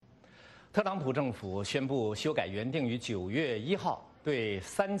特朗普政府宣布修改原定于9月1号对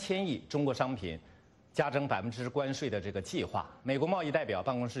3000亿中国商品加征10%关税的这个计划。美国贸易代表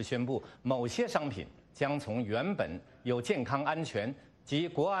办公室宣布，某些商品将从原本有健康、安全及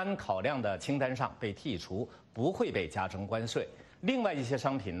国安考量的清单上被剔除，不会被加征关税。另外一些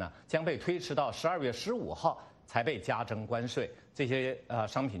商品呢，将被推迟到12月15号才被加征关税。这些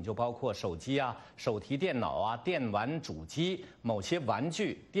商品就包括手机啊、手提电脑啊、电玩主机、某些玩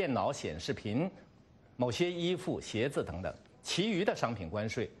具、电脑显示屏、某些衣服、鞋子等等。其余的商品关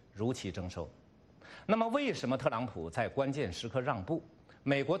税如期征收。那么，为什么特朗普在关键时刻让步？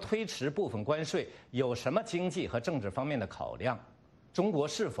美国推迟部分关税有什么经济和政治方面的考量？中国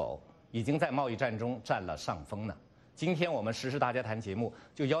是否已经在贸易战中占了上风呢？今天我们时事大家谈节目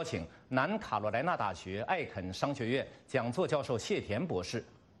就邀请南卡罗来纳大学艾肯商学院讲座教授谢田博士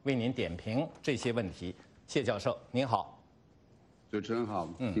为您点评这些问题。谢教授，您好。主持人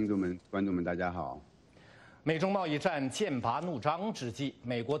好，听众们、观众们，大家好。美中贸易战剑拔弩张之际，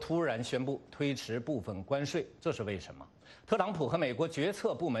美国突然宣布推迟部分关税，这是为什么？特朗普和美国决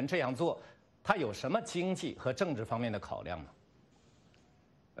策部门这样做，他有什么经济和政治方面的考量呢？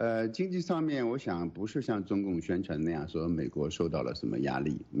经济上面，我想不是像中共宣传那样说美国受到了什么压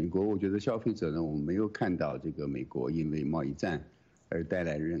力。美国，我觉得消费者呢，我们没有看到这个美国因为贸易战而带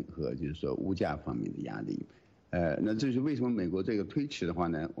来任何就是说物价方面的压力。那这是为什么美国这个推迟的话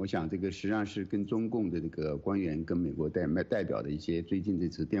呢？我想这个实际上是跟中共的这个官员跟美国代表的一些最近这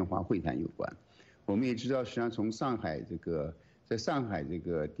次电话会谈有关。我们也知道，实际上从上海在上海这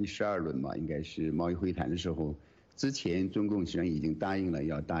个第12轮嘛，应该是贸易会谈的时候。之前，中共实际上已经答应了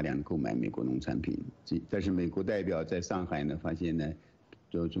要大量购买美国农产品，但是美国代表在上海呢，发现呢，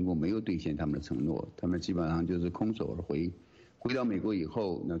中共没有兑现他们的承诺，他们基本上就是空手而回。回到美国以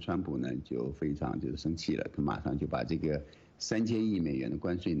后，那川普呢就非常就是生气了，他马上就把这个3000亿美元的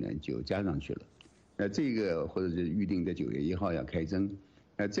关税呢就加上去了。那这个或者是预定在9月1号要开征，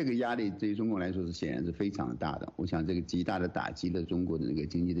这个压力对于中共来说是显然是非常大的。我想这个极大的打击了中国的那个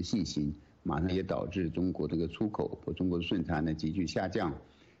经济的信心。马上也导致中国这个出口和中国的顺差呢急剧下降，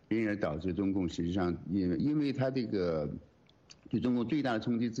因而导致中共实际上因为它这个对中国最大的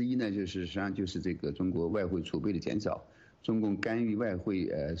冲击之一呢，就是实际上就是这个中国外汇储备的减少，中共干预外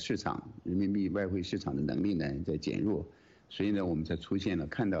汇市场人民币外汇市场的能力呢在减弱，所以呢我们才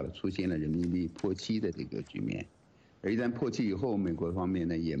看到了出现了人民币破7的这个局面，而一旦破7以后，美国方面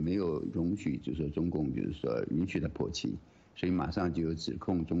呢也没有容许就是说中共就是说允许它破7。所以马上就有指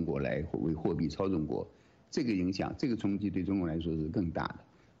控中国来为货币操纵国，这个影响、这个冲击对中国来说是更大的。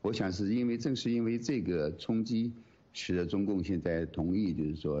我想是正是因为这个冲击，使得中共现在同意，就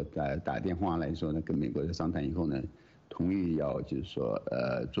是说打电话来说呢，跟美国的商谈以后呢，同意要就是说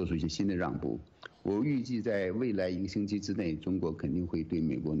做出一些新的让步。我预计在未来1个星期之内，中国肯定会对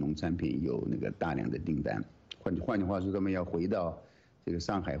美国农产品有那个大量的订单。换句话说，他们要回到这个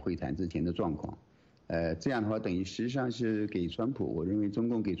上海会谈之前的状况。这样的话，等于实际上是给川普，我认为中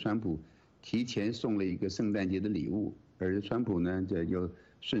共给川普提前送了一个圣诞节的礼物，而川普呢，又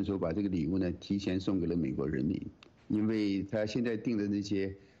顺手把这个礼物呢提前送给了美国人民，因为他现在定的那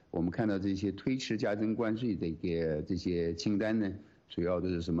些，我们看到这些推迟加征关税的这些清单呢，主要都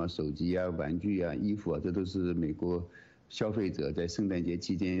是什么手机啊、玩具啊、衣服啊，这都是美国消费者在圣诞节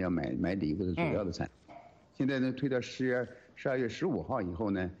期间要买礼物的主要的产品。现在呢，推到12月15号以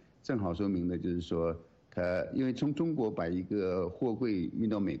后呢。正好说明的就是说，因为从中国把一个货柜运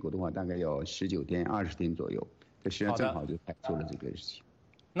到美国的话，大概要19天、20天左右，这实际上正好就排除了这个事情。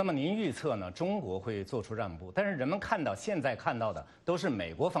那么您预测呢？中国会做出让步，但是人们现在看到的都是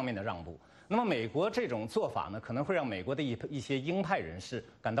美国方面的让步。那么美国这种做法呢，可能会让美国的一些鹰派人士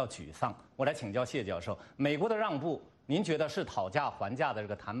感到沮丧。我来请教谢教授，美国的让步，您觉得是讨价还价的这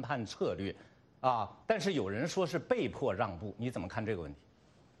个谈判策略啊？但是有人说是被迫让步，你怎么看这个问题？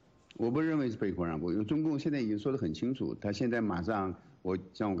我不认为是被迫让步，因为中共现在已经说得很清楚，他现在马上，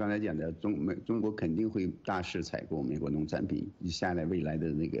像我刚才讲的，中国肯定会大肆采购美国农产品，下来未来的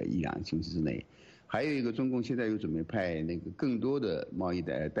那个1、2星期之内。还有一个，中共现在又准备派那个更多的贸易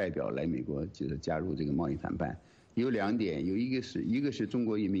代表来美国，就是加入这个贸易谈判。有2点，一个是中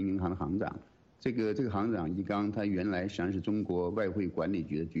国人民银行的行长，这个行长易纲，他原来实际上是中国外汇管理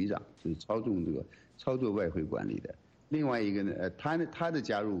局的局长，就是操作外汇管理的。另外一个呢，他的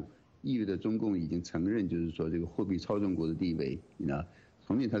加入。意味着中共已经承认，就是说这个货币操纵国的地位，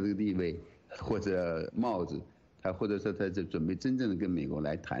承认他这个地位或者帽子，或者说他准备真正的跟美国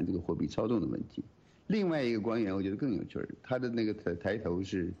来谈这个货币操纵的问题。另外一个官员我觉得更有趣儿，他的那个抬头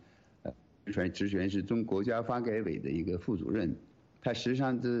是，职权是国家发改委的一个副主任，他实际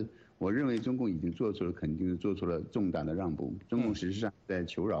上我认为中共已经肯定是做出了重大的让步，中共实际上在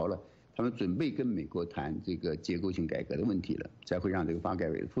求饶了。他们准备跟美国谈这个结构性改革的问题了，才会让这个发改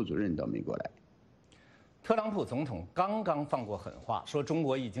委的副主任到美国来。特朗普总统刚刚放过狠话，说中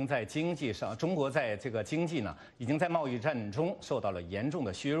国已经在经济上，中国在这个经济呢，已经在贸易战中受到了严重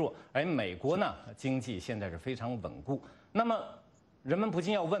的削弱，而美国呢，经济现在是非常稳固。那么，人们不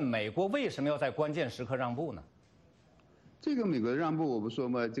禁要问，美国为什么要在关键时刻让步呢？这个美国的让步，我不说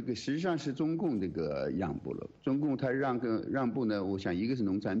嘛，这个实际上是中共这个让步了。中共它让步呢，我想一个是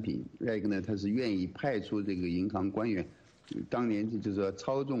农产品，另一个呢，它是愿意派出这个银行官员，当年就是说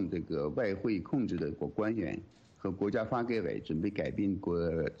操纵这个外汇控制的官员和国家发改委准备改变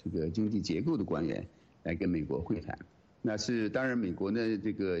这个经济结构的官员来跟美国会谈。那是当然，美国呢，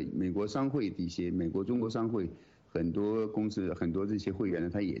这个美国商会这些美国中国商会很多公司很多这些会员呢，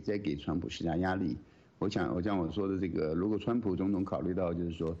他也在给川普施加压力。我想我说的这个，如果川普总统考虑到就是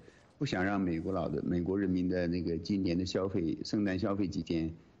说，不想让美国人民的那个今年的消费，圣诞消费期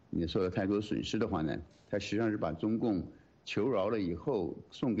间，受到太多损失的话呢，他实际上是把中共求饶了以后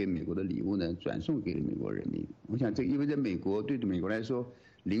送给美国的礼物呢，转送给了美国人民。我想因为在美国对美国来说，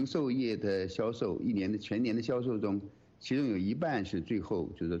零售业的销售全年的销售中，其中有一半是最后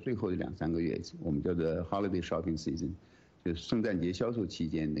的2-3个月，我们叫做 holiday shopping season。就是圣诞节销售期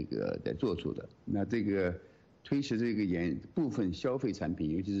间那个在做出的，那这个推迟这个部分消费产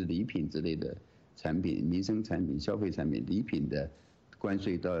品，尤其是礼品之类的产品、民生产品、消费产品、礼品的关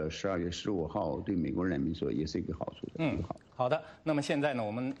税到12月15号，对美国人民说也是一个好处的。好的。那么现在呢，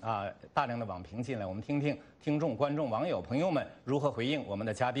我们大量的网评进来，我们听听听众、观众、网友朋友们如何回应我们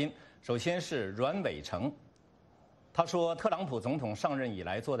的嘉宾。首先是阮伟成。他说，特朗普总统上任以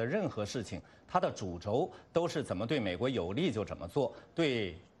来做的任何事情，他的主轴都是怎么对美国有利就怎么做，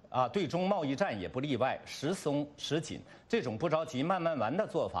对中贸易战也不例外，时松时紧。这种不着急慢慢玩的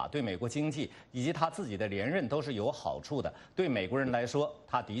做法，对美国经济以及他自己的连任都是有好处的。对美国人来说，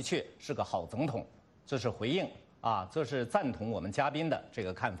他的确是个好总统。这是回应这是赞同我们嘉宾的这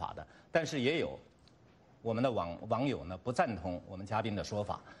个看法的。但是也有我们的网友呢不赞同我们嘉宾的说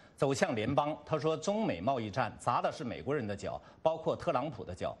法。走向联邦，他说中美贸易战砸的是美国人的脚，包括特朗普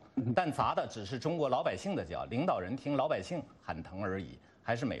的脚，但砸的只是中国老百姓的脚。领导人听老百姓喊疼而已，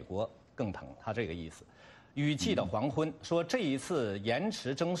还是美国更疼。他这个意思。雨季的黄昏说，这一次延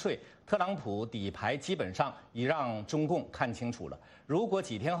迟征税，特朗普底牌基本上已让中共看清楚了。如果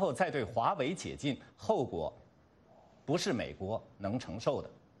几天后再对华为解禁，后果不是美国能承受的。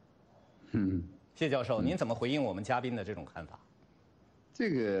谢教授，您怎么回应我们嘉宾的这种看法？这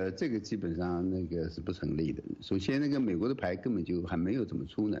个基本上那个是不成立的。首先，那个美国的牌根本就还没有怎么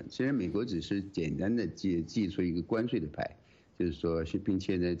出呢。虽然美国只是简单的寄出一个关税的牌，就是说并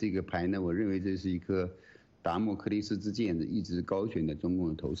且呢，这个牌呢，我认为这是一颗达摩克利斯之剑的一直高悬在中共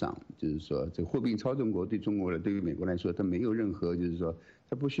的头上。就是说，这货币超中国对于美国来说，它没有任何就是说，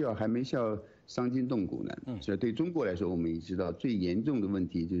它还没需要伤筋动骨呢。所以对中国来说，我们也知道最严重的问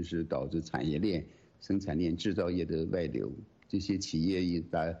题就是导致产业链、生产链、制造业的外流。这些企业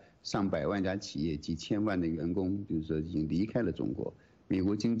上百万家企业、几千万的员工，就是说已经离开了中国。美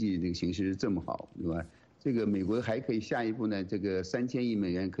国经济这个形势这么好，对吧？这个美国还可以下一步呢，这个3000亿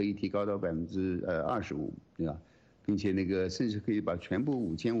美元可以提高到25%，对吧？并且那个甚至可以把全部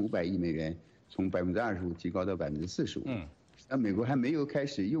5500亿美元从25%提高到45%。那美国还没有开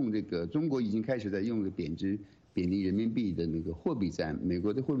始用这个，中国已经开始在用贬低人民币的那个货币战，美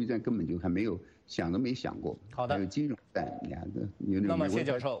国的货币战根本就还没有想都没想过。好的，还有金融战，那么谢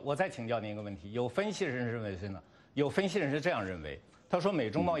教授，我再请教您一个问题：有分析人士认为是呢？有分析人士这样认为，他说美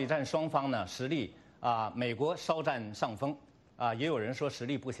中贸易战双方呢实力美国稍占上风也有人说实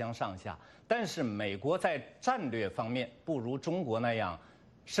力不相上下，但是美国在战略方面不如中国那样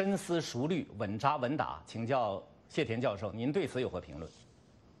深思熟虑、稳扎稳打。请教谢田教授，您对此有何评论？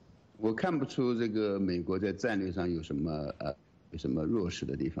我看不出这个美国在战略上有什么弱势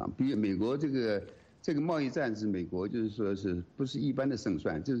的地方。比如美国这个贸易战是美国就是说是不是一般的胜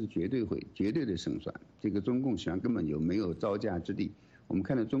算，这是绝对的胜算。这个中共实际上根本就没有招架之地。我们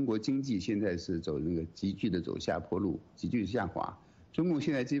看到中国经济现在是走那个急剧的走下坡路，急剧下滑。中共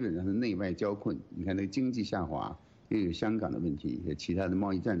现在基本上是内外交困。你看那个经济下滑，又有香港的问题，有其他的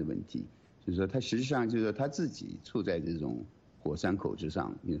贸易战的问题，就是说它实际上就是说他自己处在这种火山口之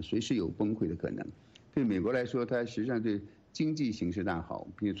上，随时有崩溃的可能。对美国来说，它实际上对经济形势大好，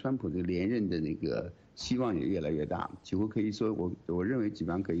并且川普的连任的那个希望也越来越大，几乎可以说我认为基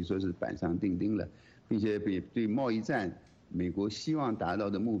本上可以说是板上钉钉了，并且对贸易战，美国希望达到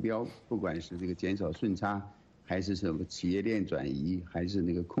的目标，不管是这个减少顺差，还是什么企业链转移，还是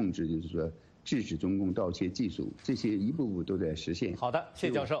那个控制，就是说制止中共盗窃技术，这些一步步都在实现。好的，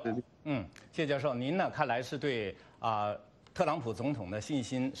谢教授。谢教授，您呢看来是对特朗普总统的信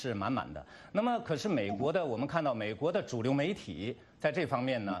心是满满的。那么，可是我们看到美国的主流媒体在这方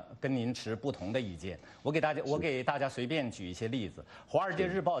面呢，跟您持不同的意见。我给大家随便举一些例子。《华尔街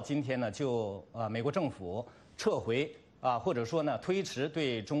日报》今天呢，就美国政府撤回或者说呢推迟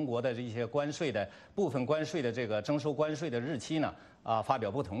对中国的这些部分关税的这个征收关税的日期呢，发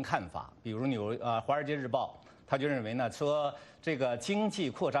表不同看法。比如《华尔街日报》他就认为呢，说这个经济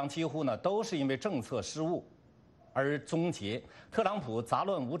扩张几乎呢都是因为政策失误而终结。特朗普杂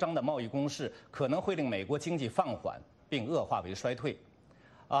乱无章的贸易攻势可能会令美国经济放缓并恶化为衰退。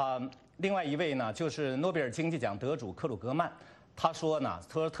另外一位呢，就是诺贝尔经济奖得主克鲁格曼，他说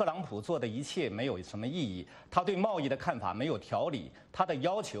特朗普做的一切没有什么意义，他对贸易的看法没有条理，他的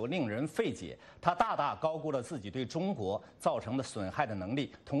要求令人费解，他大大高估了自己对中国造成的损害的能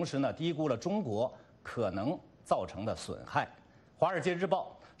力，同时呢低估了中国可能造成的损害。《华尔街日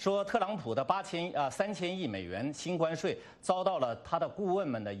报》说，特朗普的3000亿美元新关税遭到了他的顾问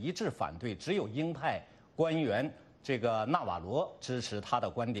们的一致反对，只有鹰派官员这个纳瓦罗支持他的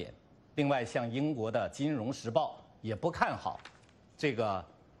观点。另外，像英国的《金融时报》也不看好这个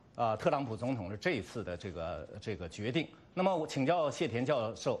特朗普总统的这一次的这个决定。那么，我请教谢田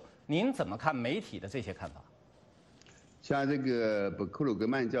教授，您怎么看媒体的这些看法？像这个克鲁格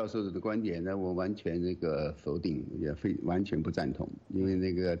曼教授的观点呢，我完全否定，也完全不赞同。因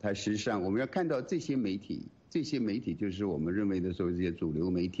为他实际上我们要看到这些媒体就是我们认为的说这些主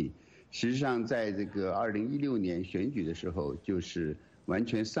流媒体，实际上在这个2016年选举的时候，就是完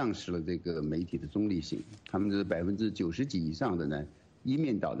全丧失了这个媒体的中立性。他们是90%几以上的呢一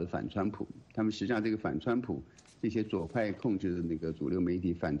面倒的反川普。他们实际上这个反川普这些左派控制的主流媒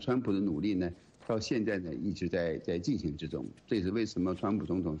体反川普的努力呢，到现在呢一直在进行之中。这也是为什么川普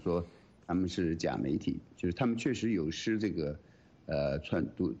总统说他们是假媒体，就是他们确实有失这个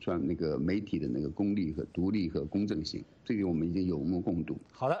媒体的功利和独立和公正性，这个我们已经有目共睹。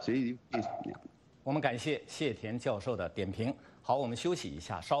好的，所以我们感谢谢田教授的点评。好，我们休息一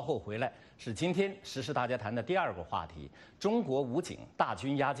下，稍后回来是今天时事大家谈的第二个话题：中国武警大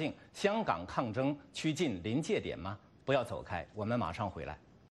军压境，香港抗争趋近临界点吗？不要走开，我们马上回来。